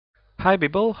Hi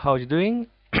people, how you doing?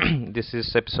 This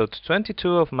is episode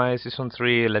 22 of my season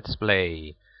 3 Let's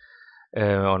Play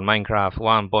on Minecraft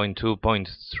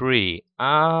 1.2.3.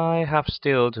 I have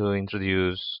still to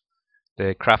introduce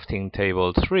the crafting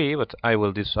table 3, but I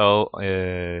will do so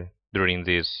during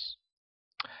this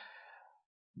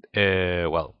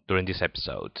during this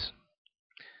episode,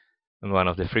 and one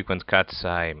of the frequent cuts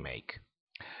I make.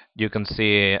 You can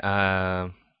see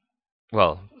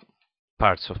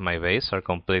parts of my base are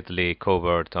completely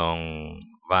covered on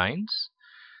vines,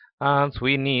 and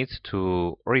we need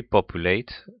to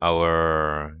repopulate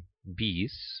our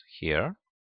bees here.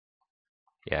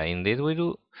 Yeah, indeed we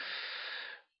do.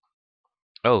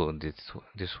 Oh,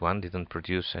 this one didn't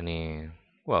produce any.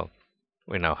 Well,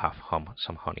 we now have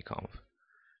some honeycomb.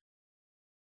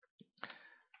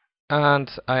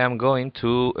 And I am going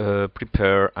to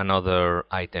prepare another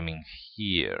item in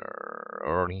here,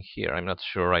 or in here, I'm not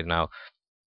sure right now,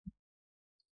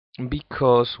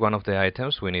 because one of the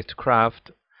items we need to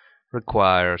craft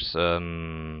requires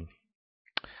the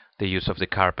use of the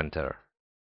carpenter.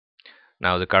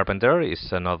 Now the carpenter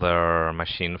is another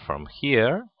machine from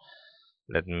here.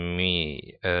 Let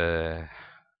me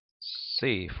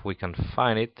see if we can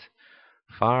find it.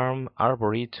 Farm,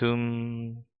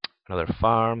 arboretum, another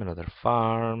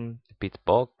farm, pit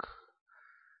bog,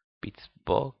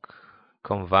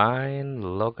 combine,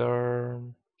 logger.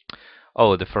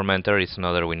 Oh, the fermenter is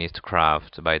another we need to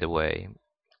craft, by the way.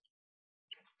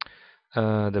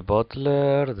 The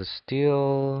bottler, the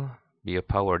steel,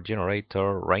 biopower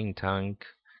generator, rain tank,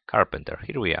 carpenter.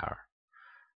 Here we are.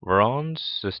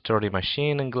 Bronze, sturdy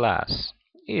machine, and glass.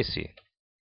 Easy.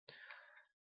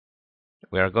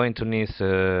 We are going to need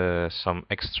some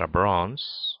extra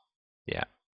bronze. Yeah,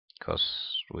 because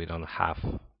we don't have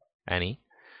any.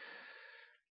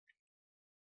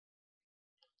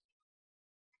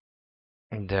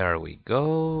 There we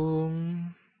go.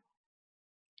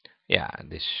 Yeah,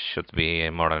 this should be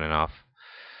more than enough.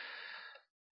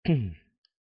 And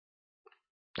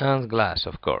glass,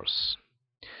 of course.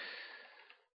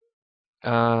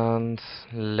 And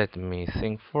let me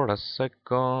think for a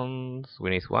second. We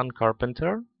need one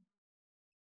carpenter.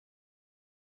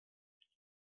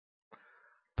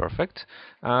 Perfect.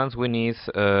 And we need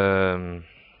one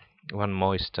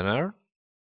moistener,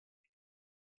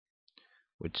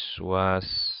 which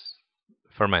was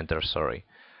fermenter, sorry.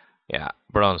 Yeah,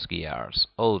 bronze gears.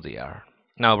 Oh dear.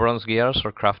 Now, bronze gears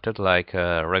are crafted like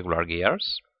regular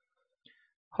gears.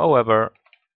 However,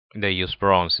 they use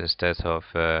bronze instead of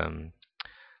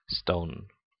stone.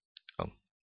 Oh.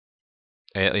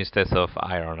 Instead of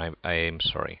iron, I'm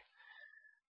sorry.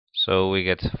 So we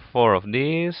get 4 of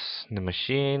these, the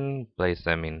machine, place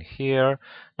them in here.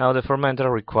 Now the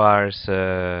fermenter requires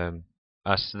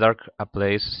as dark a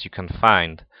place as you can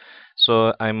find.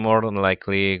 So I'm more than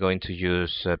likely going to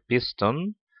use a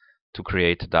piston to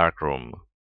create a dark room.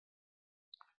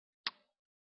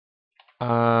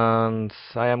 And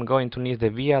I am going to need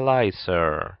the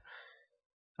vializer.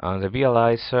 And the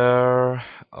vializer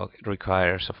it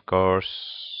requires, of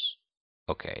course,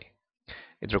 okay,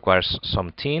 it requires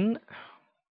some tin.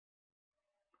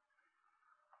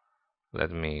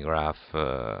 Let me grab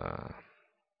a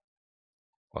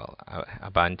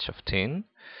bunch of tin.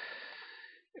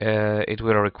 It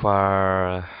will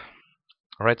require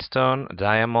redstone,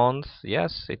 diamonds.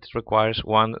 Yes, it requires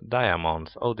 1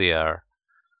 diamond. Oh dear.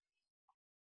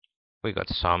 We got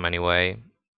some anyway.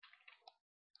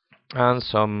 And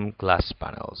some glass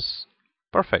panels.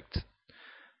 Perfect.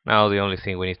 Now the only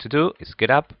thing we need to do is get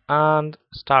up and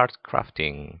start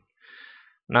crafting.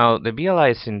 Now the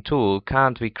vializing tool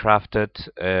can't be crafted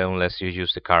unless you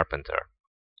use the carpenter.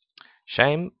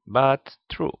 Shame, but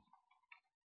true.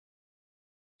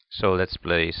 So let's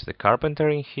place the carpenter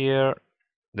in here.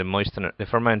 The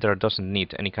fermenter doesn't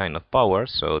need any kind of power,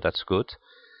 so that's good.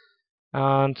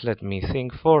 And let me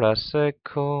think for a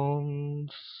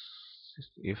second.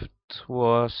 If it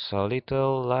was a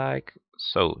little like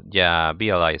so, yeah,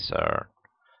 vializer.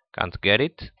 Can't get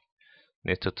it.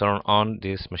 Need to turn on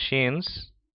these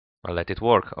machines. I'll let it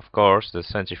work, of course. The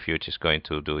centrifuge is going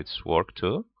to do its work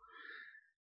too.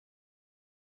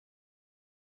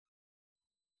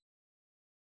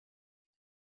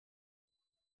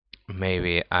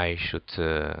 Maybe I should.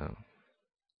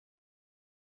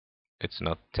 It's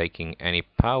not taking any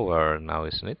power now,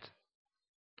 isn't it?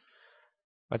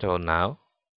 What about now?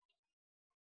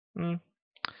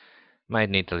 Might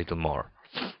need a little more.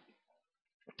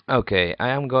 Okay, I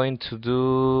am going to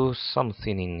do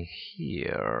something in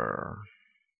here.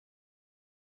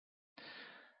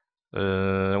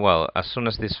 As soon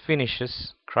as this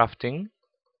finishes crafting,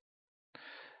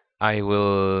 I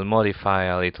will modify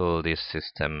a little this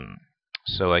system.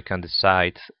 so I can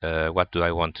decide what do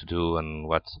I want to do and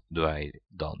what do I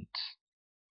don't.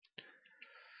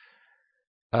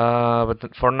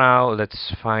 But for now,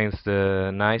 let's find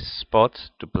the nice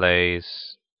spot to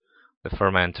place the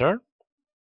fermenter.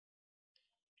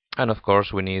 And of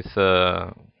course, we need,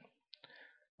 let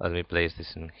me place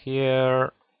this in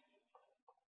here.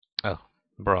 Oh,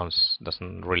 bronze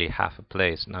doesn't really have a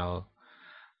place now,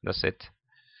 does it?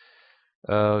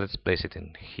 Let's place it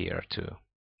in here too.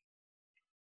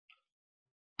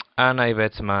 And I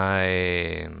bet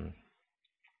my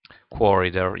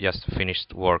quarry there just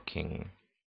finished working.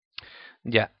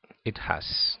 Yeah, it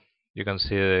has. You can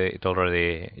see it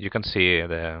already. You can see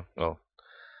the, well,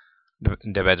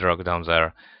 the bedrock down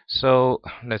there. So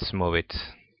let's move it.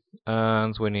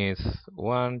 And we need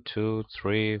 1, 2,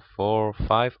 3, 4,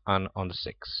 5, and on the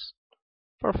 6.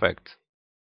 Perfect.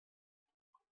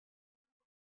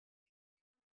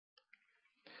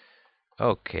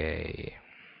 Okay.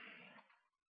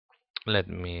 Let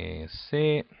me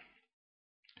see.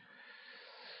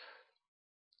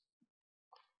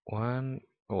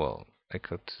 Well, I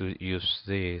could use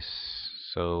this.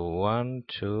 So 1,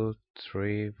 2,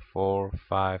 3, 4,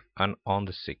 5, and on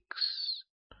the 6.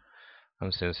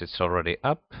 And since it's already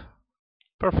up,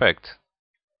 perfect.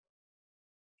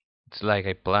 It's like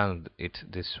I planned it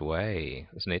this way,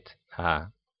 isn't it?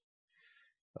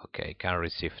 Okay, can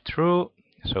receive true,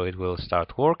 so it will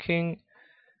start working.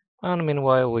 And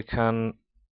meanwhile, we can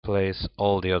place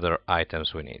all the other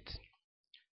items we need.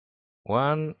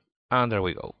 1, and there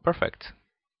we go. Perfect.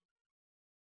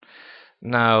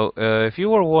 Now, if you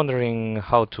were wondering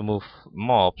how to move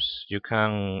mobs, you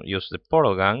can use the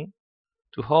portal gun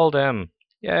to hold them.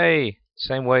 Yay!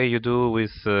 Same way you do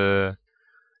with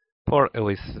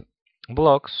with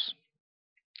blocks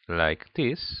like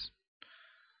this.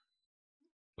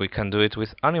 We can do it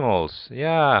with animals.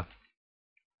 Yeah.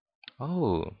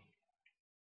 Oh.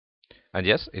 And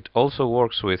yes, it also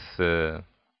works with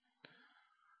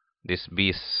these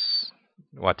bees,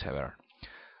 whatever.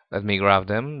 Let me grab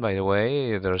them, by the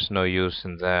way. There's no use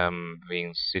in them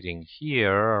being sitting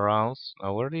here around.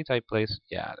 Oh, where did I place?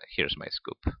 Yeah, here's my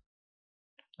scoop.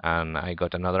 And I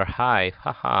got another hive,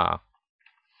 haha.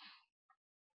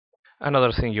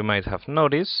 Another thing you might have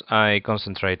noticed, I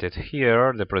concentrated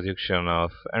here the production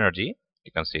of energy.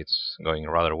 You can see it's going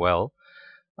rather well.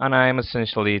 And I'm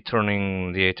essentially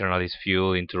turning the Eternalis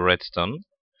fuel into redstone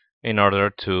in order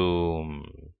to,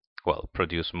 well,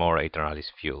 produce more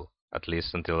Eternalis fuel. At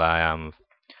least until I am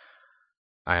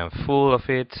full of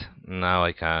it. Now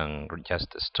I can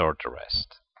just store the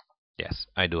rest. Yes,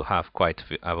 I do have quite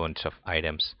a bunch of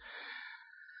items.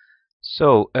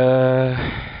 So,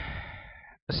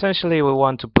 essentially we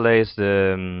want to place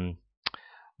the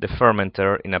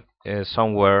fermenter in a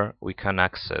somewhere we can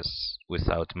access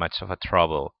without much of a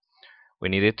trouble. We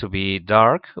need it to be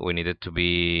dark, we need it to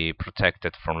be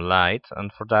protected from light,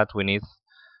 and for that we need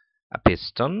a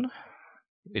piston.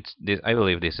 I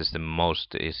believe this is the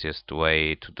most easiest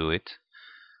way to do it.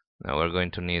 Now we're going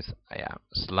to need a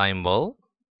slime ball,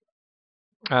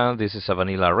 and this is a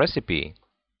vanilla recipe.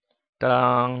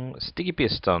 Ta-da! Sticky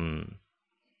piston.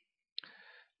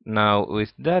 Now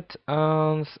with that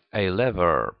and a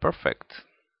lever, perfect.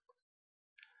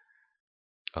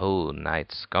 Oh,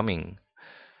 night's coming.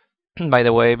 By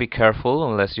the way, be careful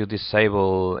unless you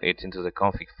disable it into the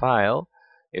config file.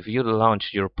 If you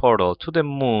launch your portal to the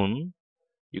moon,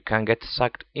 you can get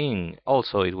sucked in.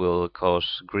 Also, it will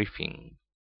cause griefing.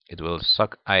 It will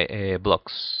suck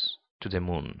blocks to the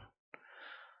moon.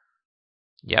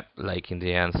 Yep, like in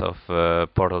the end of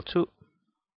Portal 2,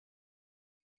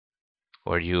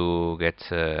 where you get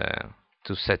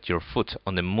to set your foot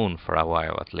on the moon for a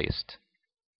while at least.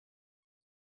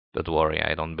 Don't worry,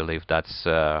 I don't believe that's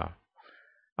a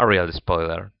real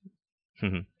spoiler.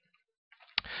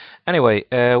 Anyway,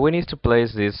 we need to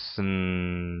place this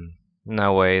in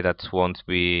a way that won't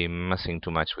be messing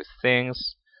too much with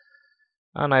things,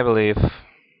 and I believe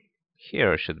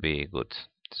here should be good.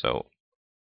 So,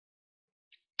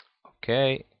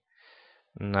 okay.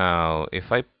 Now,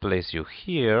 if I place you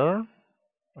here,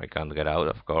 I can't get out,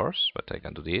 of course, but I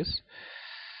can do this.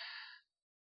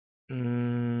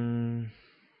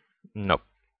 Nope.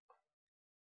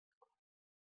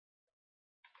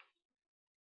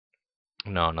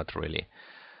 No, not really.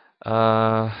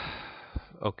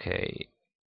 Okay.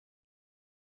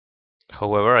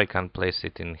 However, I can place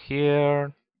it in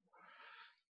here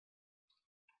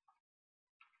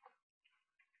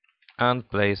and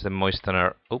place the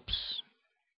moistener. Oops.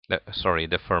 Sorry,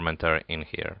 the fermenter in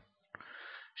here.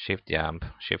 Shift jump,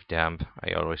 shift jump.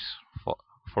 I always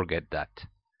forget that.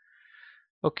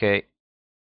 Okay.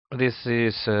 This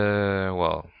is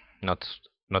well. Not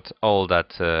not all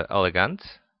that elegant,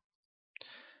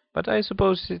 but I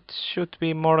suppose it should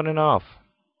be more than enough.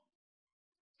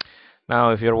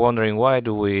 Now, if you're wondering why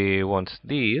do we want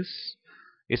this,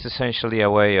 it's essentially a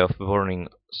way of burning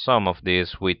some of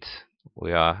this wheat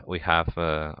we have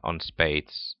on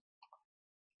spades.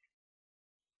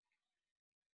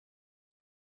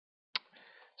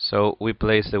 So we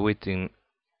place the wheat in.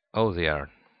 Oh dear,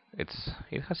 it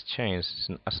has changed,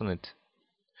 hasn't it?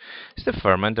 Is the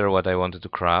fermenter what I wanted to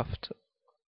craft?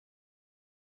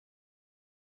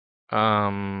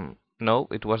 No,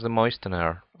 it was the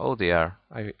moistener. Oh dear,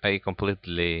 I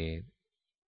completely.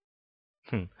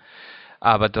 Hmm.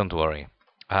 But don't worry.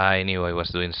 I knew I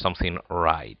was doing something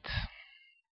right.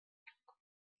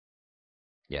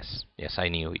 Yes, I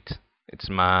knew it. It's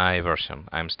my version.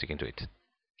 I'm sticking to it.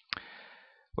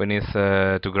 We need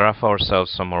to grab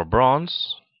ourselves some more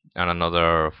bronze and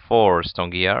another 4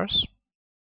 stone gears.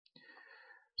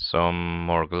 Some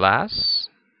more glass.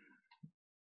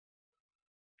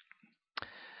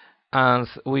 And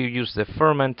we use the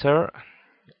fermenter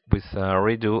with a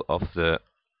redo of the...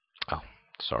 Oh,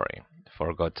 sorry.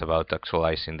 Forgot about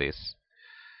actualizing this.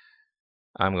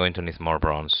 I'm going to need more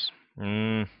bronze.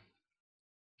 Only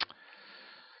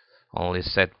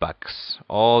setbacks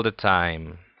all the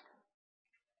time.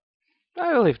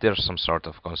 I believe there's some sort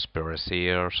of conspiracy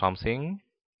or something.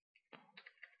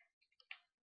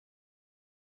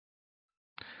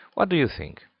 What do you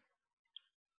think?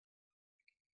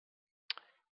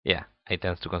 Yeah, I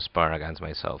tend to conspire against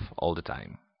myself all the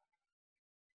time.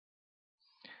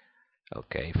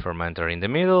 Okay, fermenter in the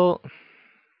middle.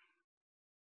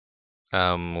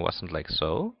 Wasn't like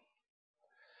so.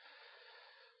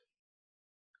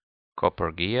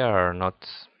 Copper gear, not...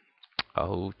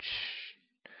 Ouch.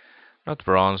 Not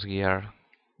bronze gear.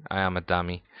 I am a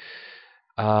dummy.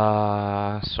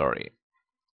 Sorry.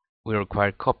 We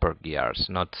require copper gears,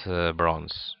 not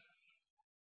bronze.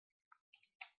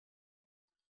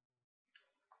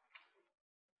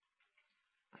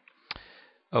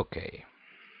 Okay.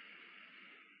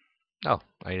 Oh,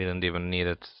 I didn't even need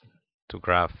it to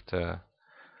craft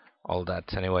all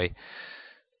that anyway.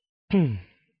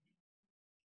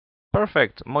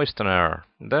 Perfect, moistener.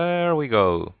 There we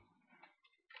go.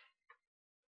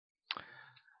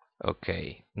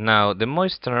 Okay, now the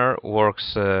moistener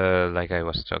works like I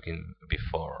was talking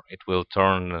before. It will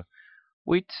turn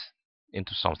wheat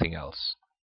into something else.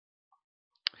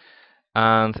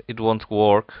 And it won't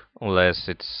work unless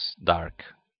it's dark.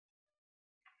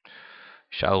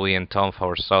 Shall we entomb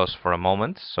ourselves for a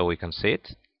moment so we can see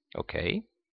it? Okay.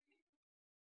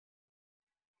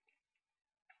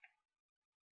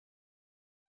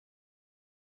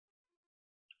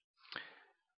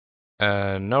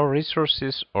 No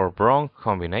resources or wrong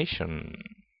combination.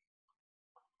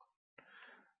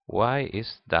 Why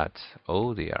is that?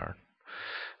 Oh dear.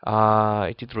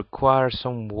 It did require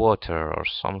some water or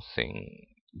something.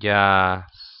 Yeah.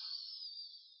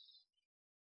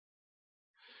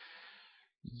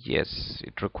 Yes,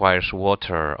 it requires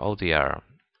water. Oh dear.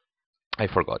 I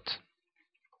forgot.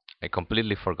 I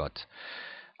completely forgot.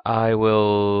 I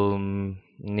will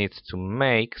need to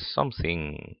make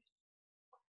something.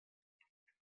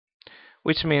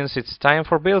 Which means it's time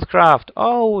for Buildcraft.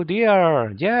 Oh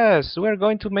dear. Yes, we're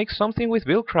going to make something with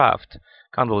Buildcraft.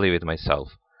 Can't believe it myself.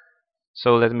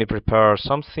 So let me prepare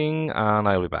something and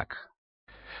I'll be back.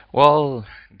 Well,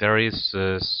 there is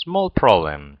a small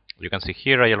problem. You can see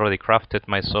here I already crafted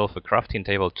myself a crafting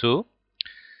table too.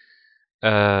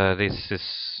 This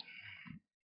is...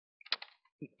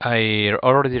 I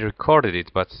already recorded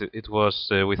it, but it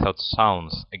was without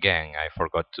sounds. Again, I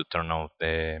forgot to turn off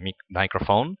the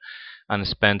microphone and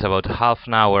spent about half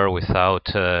an hour without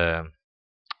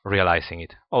realizing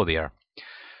it. Oh dear.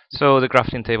 So the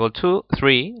crafting table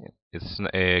 3 is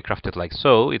crafted like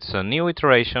so. It's a new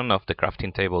iteration of the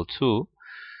crafting table 2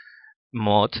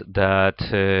 mod that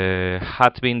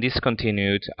had been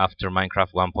discontinued after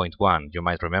Minecraft 1.1. You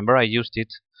might remember I used it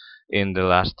in the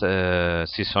last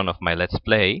season of my Let's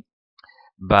Play,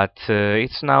 but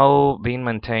it's now being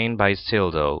maintained by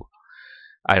Sildo.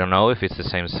 I don't know if it's the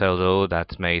same Sildo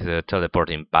that made the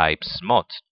teleporting pipes mod.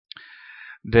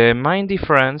 The main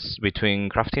difference between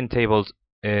crafting tables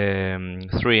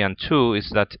 3 and 2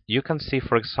 is that you can see,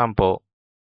 for example,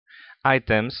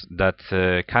 items that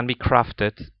can be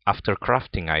crafted after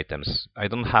crafting items. I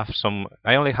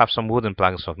only have some wooden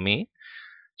planks of me.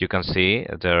 You can see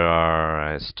there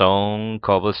are stone,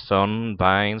 cobblestone,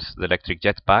 vines, the electric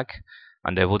jetpack,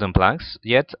 and the wooden planks.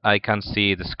 Yet I can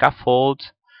see the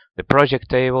scaffold, the project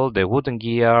table, the wooden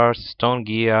gears, stone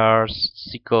gears,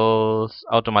 sickles,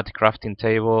 automatic crafting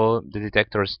table, the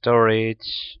detector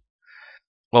storage.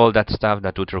 all that stuff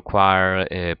that would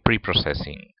require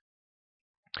pre-processing.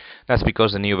 That's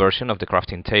because the new version of the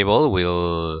crafting table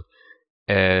will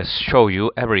show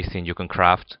you everything you can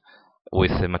craft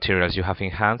with the materials you have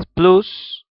in hand,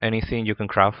 plus anything you can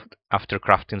craft after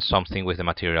crafting something with the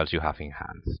materials you have in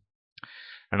hand.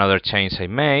 Another change I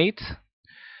made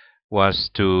was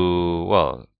to,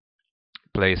 well,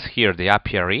 place here the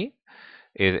apiary.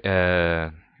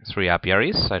 Three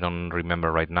apiaries. I don't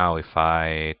remember right now if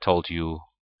I told you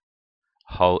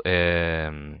how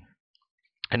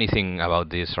anything about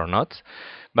this or not,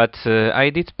 but I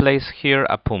did place here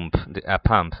a pump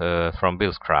from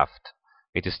Buildcraft.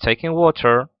 It is taking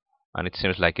water, and it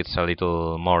seems like it's a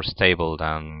little more stable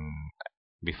than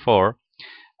before,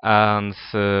 and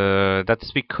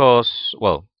that's because,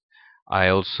 well, I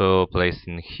also placed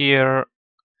in here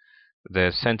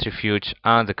the centrifuge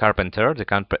and the carpenter.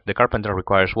 The carpenter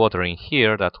requires water in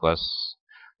here. That was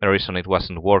the reason it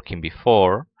wasn't working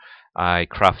before. I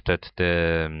crafted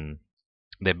the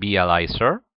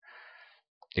Bializer.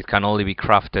 It can only be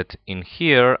crafted in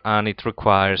here, and it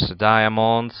requires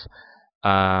diamonds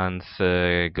and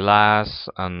glass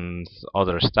and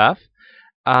other stuff,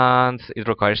 and it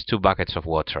requires 2 buckets of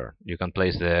water. You can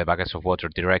place the buckets of water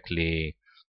directly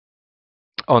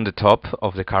on the top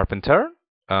of the carpenter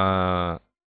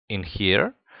in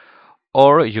here,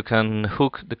 or you can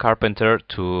hook the carpenter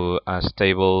to a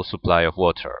stable supply of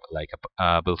water, like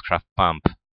a Buildcraft pump.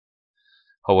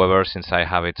 However, since I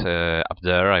have it up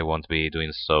there, I won't be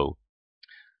doing so.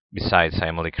 Besides,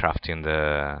 I'm only crafting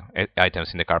the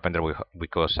items in the carpenter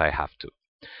because I have to.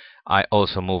 I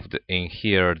also moved in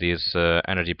here this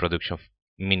energy production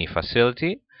mini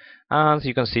facility, and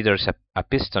you can see there's a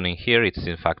piston in here. It's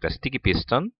in fact a sticky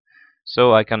piston,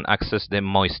 so I can access the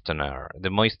moistener. The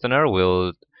moistener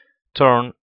will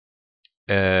turn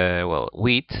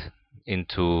wheat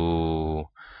into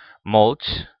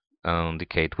mulch,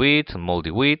 decayed wheat, and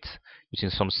moldy wheat, using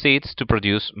some seeds to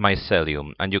produce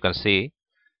mycelium. And you can see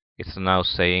it's now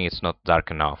saying it's not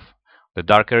dark enough. The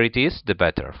darker it is, the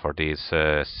better for this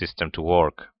system to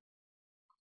work.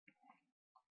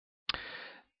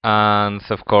 And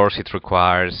of course it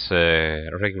requires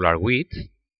regular wheat,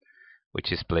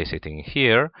 which is placed in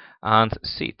here, and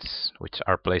seeds, which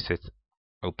are placed,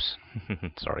 oops,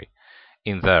 sorry,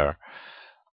 in there.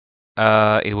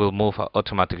 It will move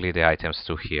automatically the items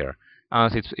to here,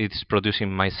 and it's producing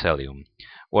mycelium.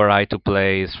 Were I to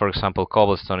place, for example,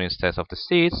 cobblestone instead of the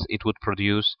seeds, it would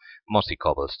produce mossy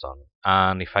cobblestone.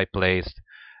 And if I placed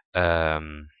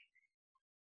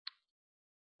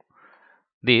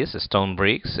these stone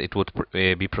bricks, it would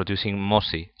be producing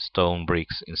mossy stone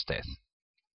bricks instead.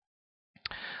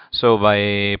 So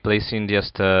by placing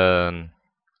just a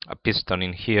piston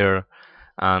in here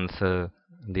and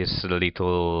this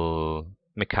little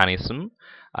mechanism,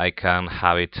 I can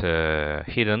have it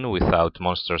hidden without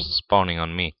monsters spawning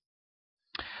on me.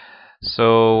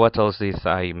 So what else did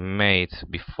I made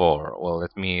before? Well,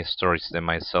 let me store the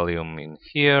mycelium in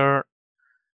here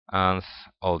and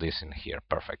all this in here.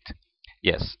 Perfect.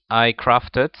 Yes, I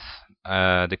crafted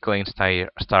the Clean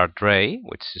Star Dray,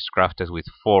 which is crafted with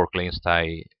 4 Clean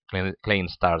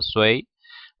Star Sway,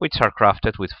 which are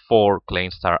crafted with 4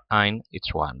 Clean Star Ein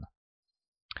each one.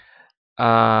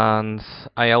 And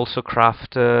I also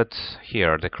crafted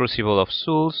here the Crucible of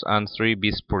Souls and 3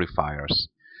 Beast Purifiers.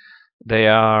 They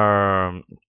are,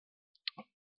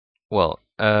 well,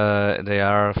 they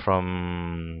are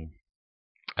from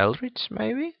Eldritch,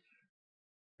 maybe?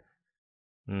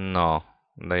 No,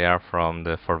 they are from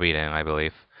the Forbidden, I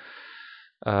believe.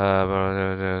 Yeah,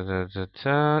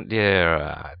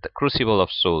 the Crucible of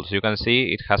Souls. You can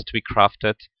see it has to be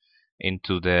crafted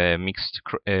into the mixed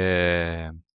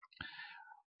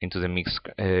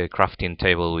crafting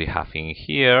table we have in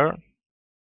here.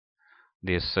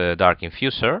 This dark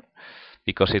infuser,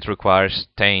 because it requires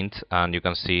taint, and you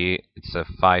can see it's a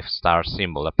 5-star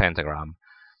symbol, a pentagram.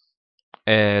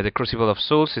 The Crucible of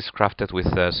Souls is crafted with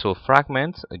soul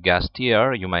fragments, a gas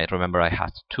tier. You might remember I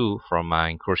had 2 from my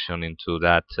incursion into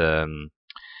that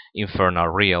infernal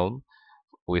realm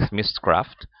with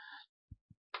Mistcraft.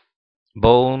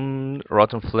 Bone,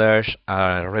 rotten flesh,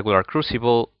 a regular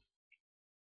crucible,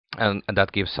 and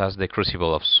that gives us the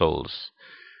Crucible of Souls.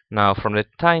 Now from the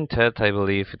tainted, I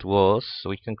believe it was,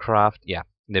 we can craft, yeah,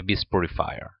 the Beast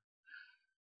Purifier.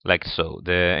 Like so.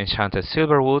 The enchanted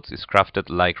silver wood is crafted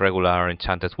like regular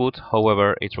enchanted wood,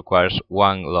 however it requires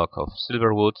 1 log of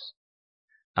silver wood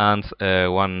and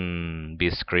one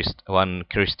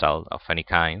crystal of any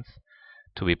kind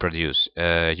to be produced.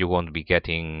 You won't be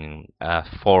getting a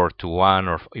 4:1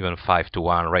 or even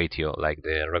 5:1 ratio like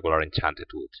the regular enchanted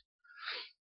wood.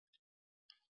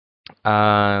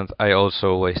 and I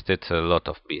also wasted a lot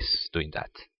of bees doing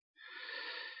that.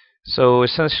 So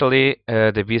essentially,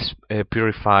 the bees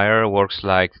purifier works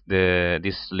like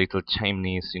these little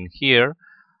chimneys in here.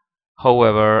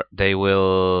 However, they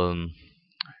will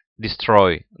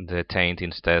destroy the taint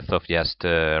instead of just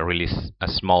release a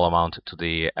small amount to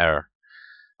the air.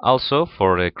 Also,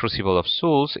 for the Crucible of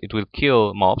Souls, it will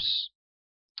kill mobs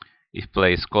if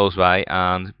placed close by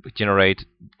and generate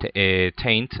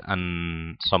taint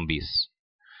and zombies.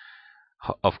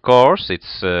 Of course,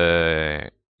 it's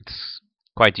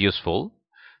quite useful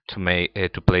to make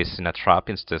to place in a trap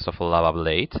instead of a lava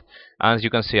blade. As you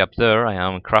can see up there, I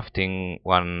am crafting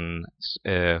one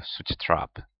such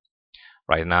trap.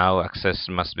 Right now, access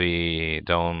must be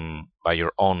done by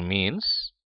your own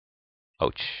means.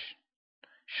 Ouch!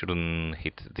 Shouldn't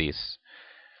hit this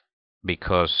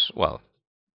because, well,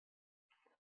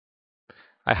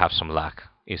 I have some lag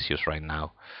issues right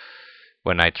now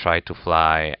when I try to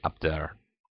fly up there.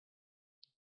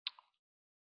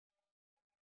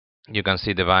 You can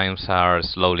see the vines are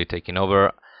slowly taking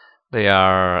over. They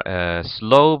are a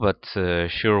slow but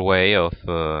sure way of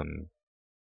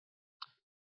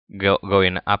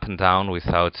going up and down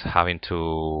without having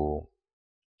to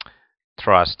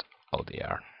trust. Oh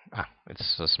dear,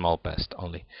 it's a small pest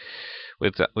only.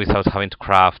 Without having to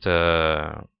craft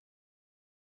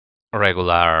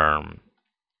regular.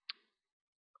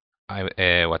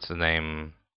 What's the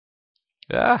name?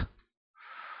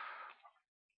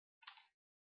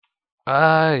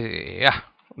 Ah, yeah,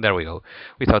 there we go.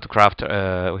 Without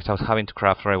having to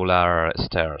craft regular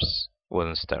stairs,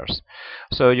 wooden stairs.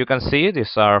 So you can see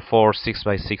these are 4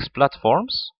 6x6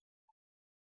 platforms.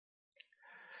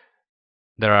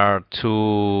 There are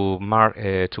two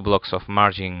blocks of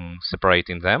margin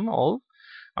separating them all,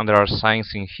 and there are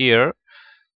signs in here.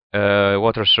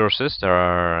 Water sources. There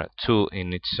are two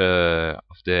in each of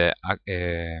the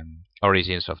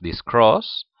origins of this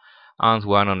cross, and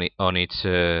one on each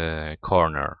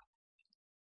corner.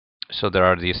 So there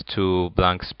are these two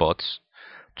blank spots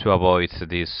to avoid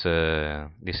this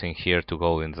in here to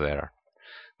go in there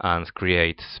and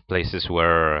create places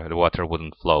where the water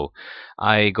wouldn't flow.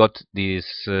 I got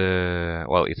this,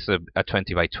 well, it's a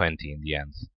 20 by 20 in the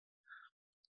end.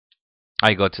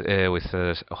 I got with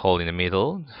a hole in the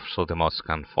middle so the moss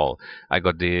can fall. I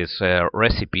got this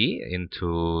recipe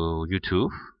into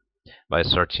YouTube by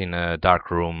searching a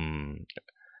darkroom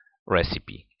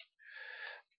recipe.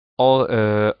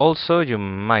 Also, you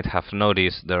might have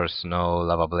noticed there's no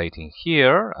lava blade in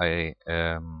here.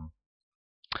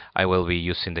 I will be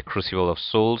using the Crucible of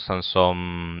Souls and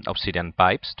some obsidian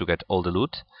pipes to get all the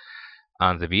loot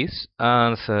and the bees.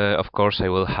 And of course I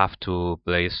will have to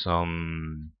place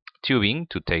some tubing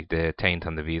to take the taint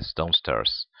and the bees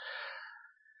downstairs.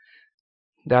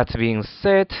 That being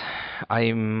said,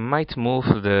 I might move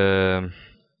the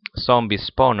zombie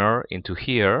spawner into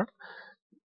here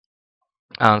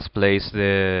and place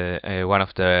the one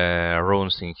of the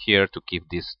runes in here to keep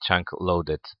this chunk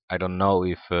loaded. I don't know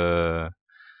if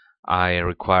I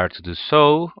require to do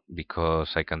so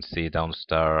because I can see down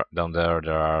there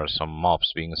are some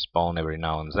mobs being spawned every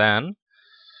now and then.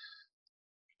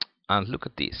 And look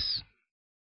at this.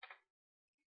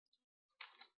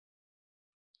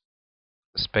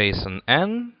 Space on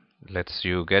N lets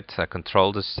you get a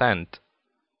controlled descent.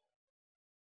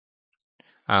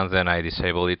 And then I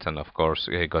disable it and of course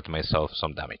I got myself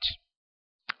some damage.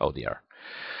 Oh dear.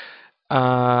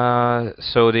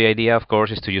 So the idea, of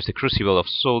course, is to use the Crucible of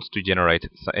Souls to generate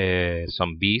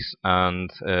some bees and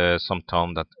some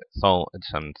taint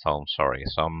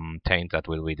that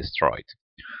will be destroyed.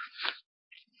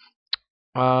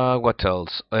 What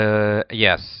else?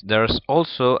 Yes, there's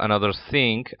also another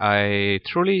thing. I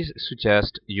truly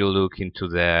suggest you look into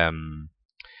the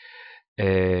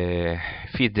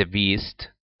Feed the Beast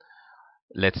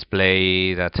Let's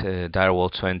Play that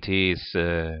Direwolf20 is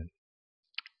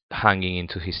hanging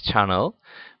into his channel,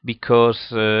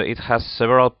 because it has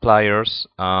several players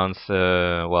and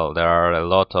well, there are a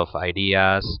lot of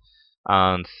ideas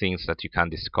and things that you can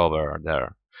discover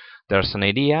there. There's an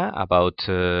idea about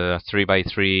a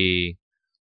 3x3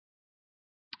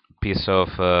 piece of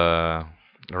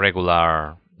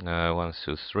regular 1,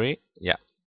 2, 3, yeah,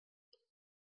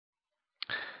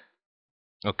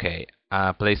 okay,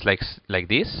 a place like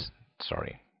this,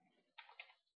 sorry,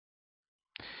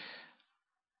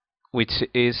 which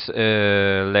is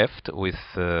left with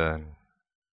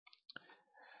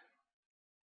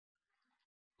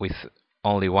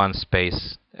only one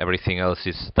space. Everything else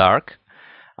is dark,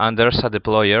 and there's a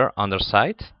deployer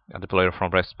underside, a deployer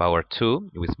from Rest Power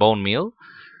 2 with bone meal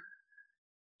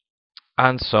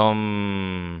and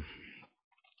some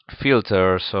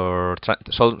filters or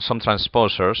some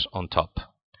transposers on top.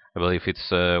 I believe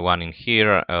it's one in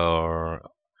here or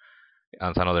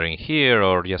and another in here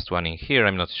or just one in here.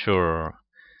 I'm not sure.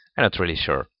 I'm not really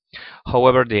sure.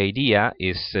 However, the idea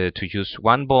is to use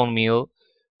one bone meal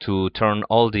to turn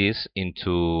all this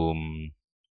into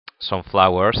some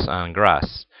flowers and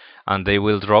grass, and they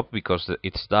will drop because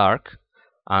it's dark,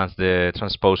 and the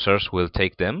transposers will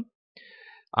take them,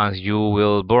 and you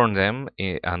will burn them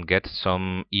and get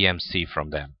some EMC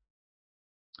from them.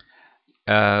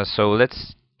 So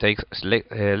let's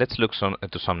look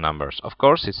to some numbers. Of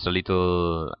course, it's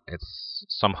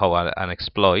somehow an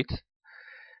exploit,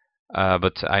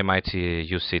 but I might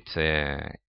use it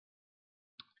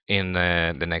in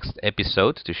the next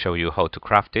episode to show you how to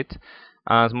craft it.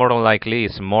 And more than likely,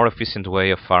 it's a more efficient way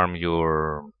of farm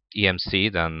your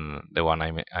EMC than the one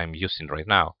I'm using right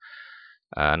now.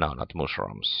 No, not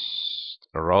mushrooms.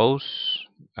 Rose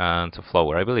and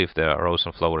flower. I believe the rose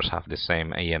and flowers have the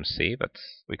same EMC, but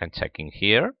we can check in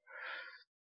here.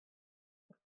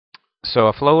 So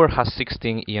a flower has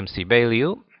 16 EMC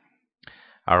value,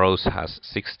 a rose has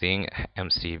 16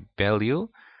 EMC value,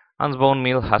 and bone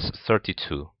meal has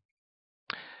 32.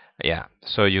 Yeah,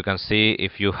 so you can see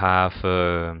if you have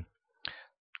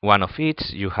one of each,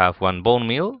 you have one bone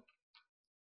meal,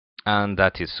 and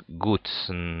that is good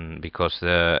because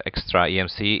the extra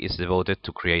EMC is devoted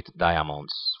to create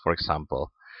diamonds, for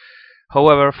example.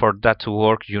 However, for that to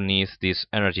work, you need this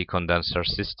energy condenser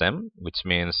system, which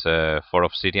means 4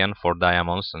 obsidian, 4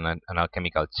 diamonds, and an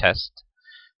alchemical chest,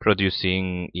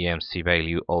 producing EMC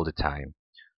value all the time.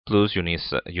 Plus, you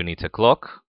need a clock,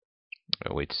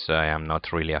 which I am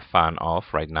not really a fan of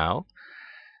right now.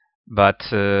 But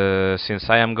since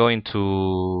I am going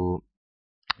to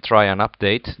try and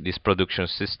update this production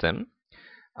system,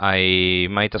 I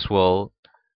might as well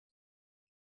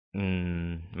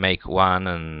make one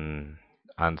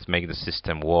and make the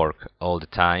system work all the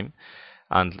time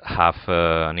and have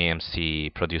an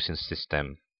EMC producing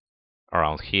system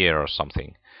around here or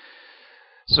something.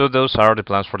 So those are the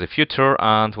plans for the future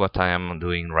and what I am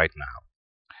doing right now.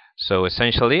 So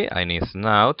essentially I need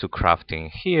now to craft in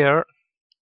here.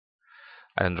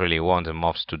 I don't really want the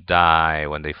mobs to die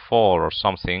when they fall or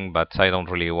something, but I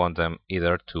don't really want them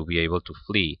either to be able to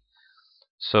flee.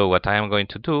 So what I am going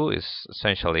to do is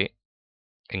essentially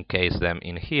encase them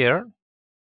in here.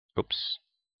 Oops,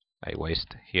 I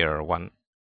waste here one.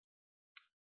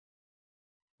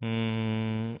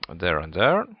 There and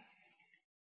there.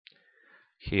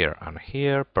 Here and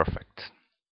here, perfect.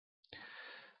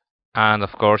 And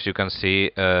of course you can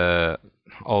see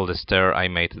all the stair I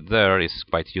made there is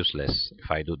quite useless if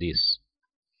I do this.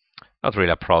 Not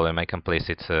really a problem, I can place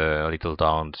it a little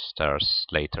downstairs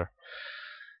later.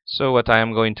 So what I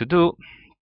am going to do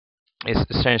is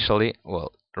essentially,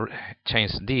 well,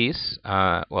 change this,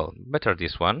 well, better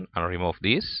this one, and remove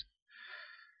this.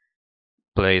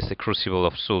 Place the Crucible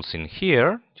of Souls in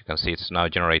here. You can see it's now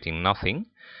generating nothing.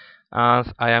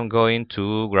 And I am going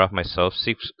to grab myself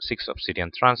six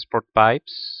obsidian transport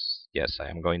pipes. Yes, I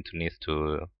am going to need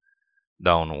to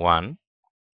down one.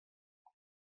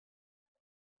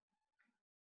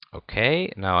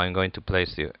 Okay, now I'm going to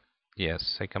place the...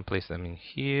 Yes, I can place them in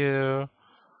here.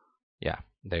 Yeah,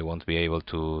 they won't be able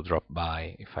to drop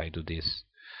by if I do this.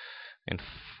 In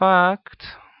fact,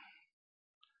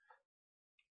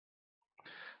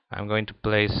 I'm going to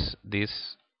place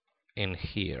this in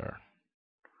here.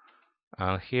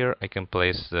 And here I can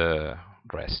place the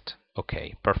rest.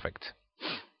 Okay, perfect.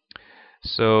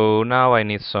 So now I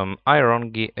need some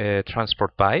iron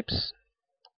transport pipes.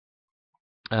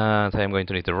 And I am going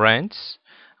to need the wrench.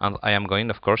 And I am going,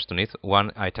 of course, to need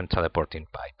one item teleporting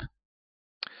pipe.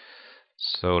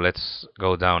 So let's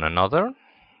go down another.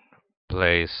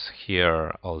 Place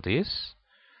here all this.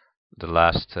 The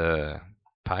last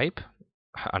pipe.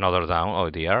 Another down. Oh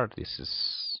dear, this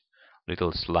is a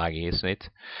little sluggy, isn't it?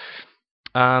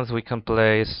 And we can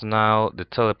place now the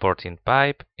teleporting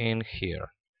pipe in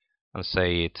here. And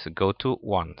say it go to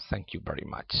 1. Thank you very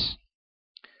much.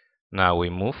 Now we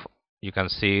move. You can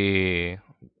see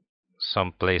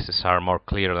some places are more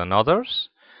clear than others.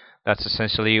 That's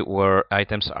essentially where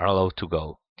items are allowed to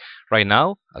go. Right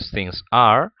now, as things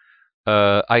are,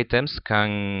 items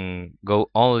can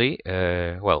go only,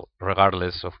 well,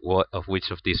 regardless of which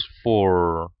of these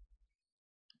 4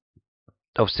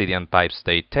 obsidian pipes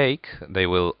they take, they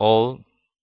will all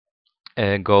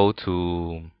go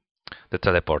to the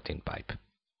teleporting pipe.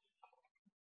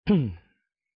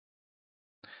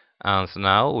 And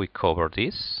now we cover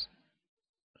this,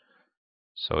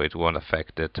 so it won't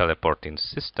affect the teleporting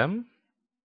system.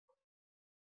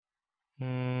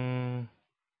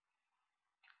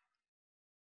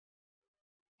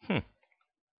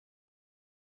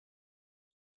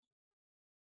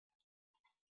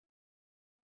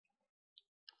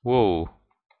 Whoa,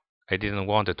 I didn't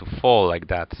want it to fall like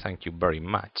that. Thank you very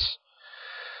much.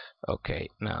 Okay,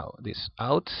 now this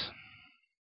out.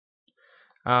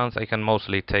 And I can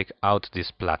mostly take out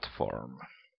this platform.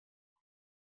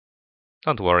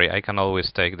 Don't worry, I can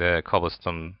always take the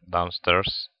cobblestone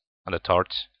downstairs and the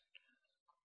torch.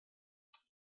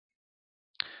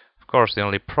 Of course, the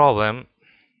only problem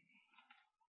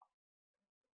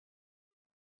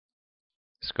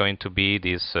is going to be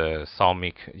this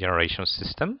thermic generation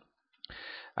system.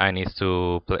 I need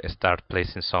to start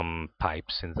placing some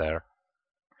pipes in there.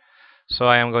 So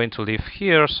I am going to leave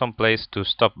here some place to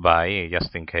stop by,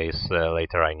 just in case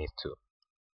later I need to.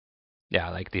 Yeah,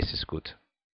 like this is good.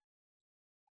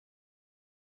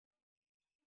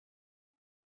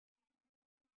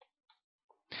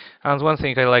 And one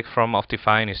thing I like from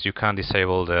Optifine is you can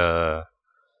disable the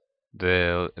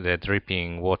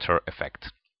dripping water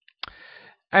effect.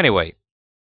 Anyway,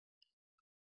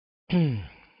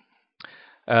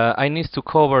 I need to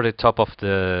cover the top of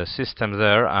the system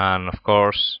there, and of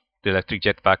course the electric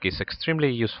jetpack is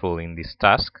extremely useful in this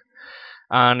task,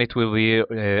 and it will be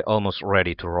almost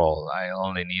ready to roll. I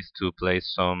only need to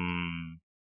place some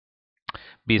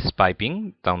bees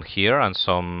piping down here and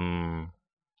some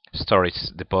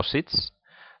storage deposits,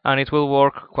 and it will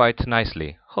work quite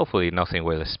nicely. Hopefully nothing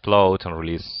will explode and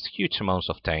release huge amounts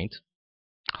of taint.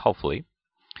 Hopefully.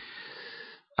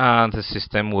 And the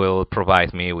system will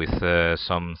provide me with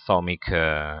some thermic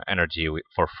energy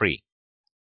for free.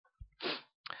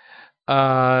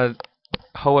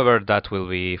 However, that will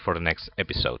be for the next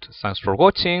episode. Thanks for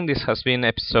watching. This has been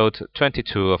episode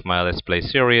 22 of my Let's Play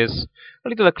series. A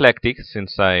little eclectic,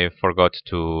 since I forgot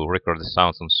to record the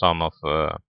sounds on some of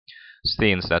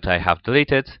scenes that I have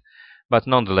deleted, but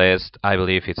nonetheless, I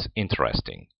believe it's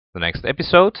interesting. The next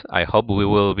episode, I hope we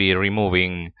will be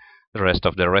removing the rest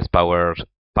of the red power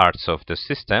parts of the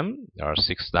system. There are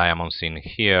 6 diamonds in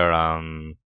here,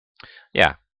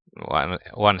 yeah,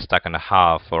 one stack and a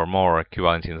half or more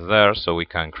equivalent in there, so we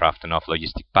can craft enough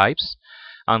logistic pipes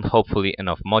and hopefully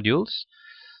enough modules.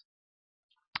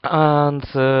 And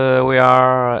we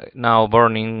are now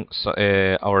burning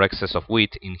our excess of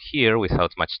wheat in here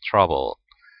without much trouble,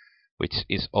 which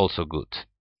is also good.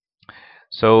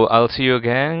 So I'll see you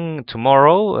again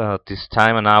tomorrow at this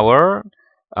time and hour,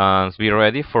 and be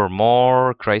ready for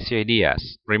more crazy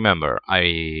ideas. Remember,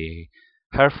 I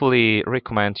heartily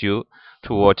recommend you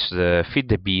to watch the Feed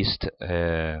the Beast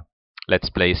Let's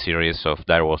Play series of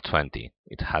Direwolf 20.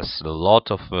 It has a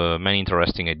lot of many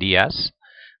interesting ideas,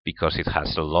 because it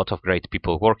has a lot of great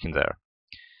people working there.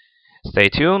 Stay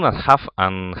tuned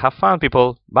and have fun,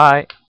 people. Bye!